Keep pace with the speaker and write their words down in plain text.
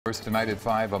First tonight at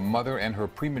 5, a mother and her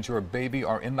premature baby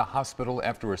are in the hospital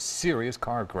after a serious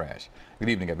car crash. Good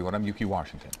evening, everyone. I'm Yuki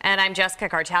Washington. And I'm Jessica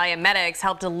Cartalia. Medics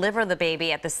helped deliver the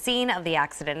baby at the scene of the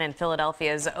accident in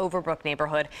Philadelphia's Overbrook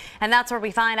neighborhood. And that's where we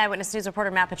find Eyewitness News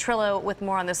reporter Matt Petrillo with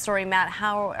more on this story. Matt,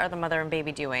 how are the mother and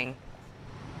baby doing?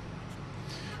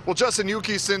 Well, Justin,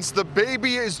 Yuki, since the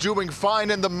baby is doing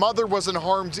fine and the mother wasn't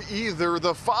harmed either,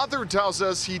 the father tells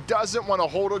us he doesn't want to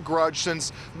hold a grudge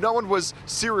since no one was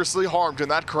seriously harmed in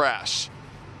that crash.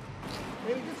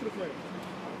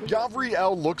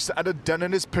 Gavriel looks at a dent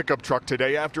in his pickup truck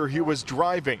today after he was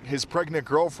driving his pregnant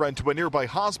girlfriend to a nearby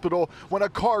hospital when a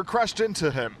car crashed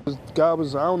into him. This guy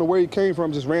was, I don't know where he came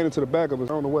from, just ran into the back of us.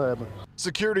 I don't know what happened.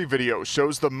 Security video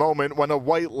shows the moment when a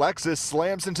white Lexus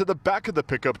slams into the back of the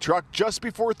pickup truck just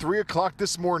before 3 o'clock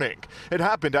this morning. It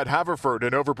happened at Haverford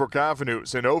and Overbrook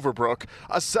Avenues in Overbrook.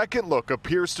 A second look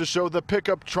appears to show the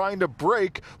pickup trying to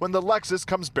brake when the Lexus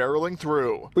comes barreling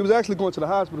through. We was actually going to the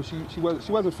hospital. She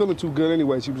wasn't feeling too good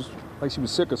anyway. She was like she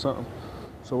was sick or something.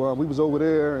 So we was over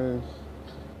there and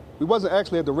we wasn't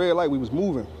actually at the red light. We was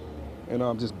moving.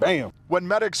 And just bam. When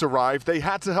medics arrived, they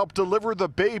had to help deliver the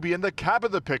baby in the cab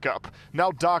of the pickup.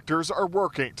 Now doctors are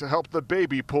working to help the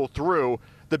baby pull through.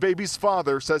 The baby's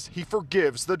father says he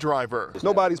forgives the driver.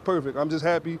 Nobody's perfect. I'm just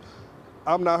happy.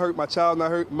 I'm not hurt, my child's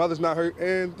not hurt, mother's not hurt,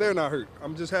 and they're not hurt.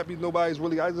 I'm just happy nobody's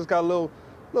really, I just got a little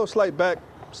slight back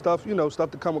stuff, you know, stuff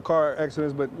to come with car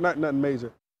accidents, but nothing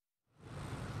major.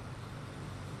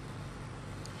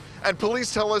 And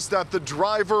police tell us that the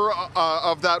driver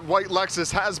of that white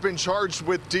Lexus has been charged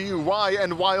with DUI.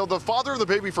 And while the father of the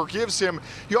baby forgives him,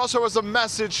 he also has a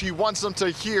message he wants them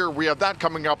to hear. We have that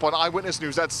coming up on Eyewitness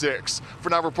News at 6. For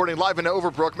now, reporting live in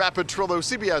Overbrook, Matt Petrillo,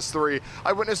 CBS 3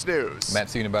 Eyewitness News. Matt,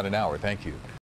 see you in about an hour. Thank you.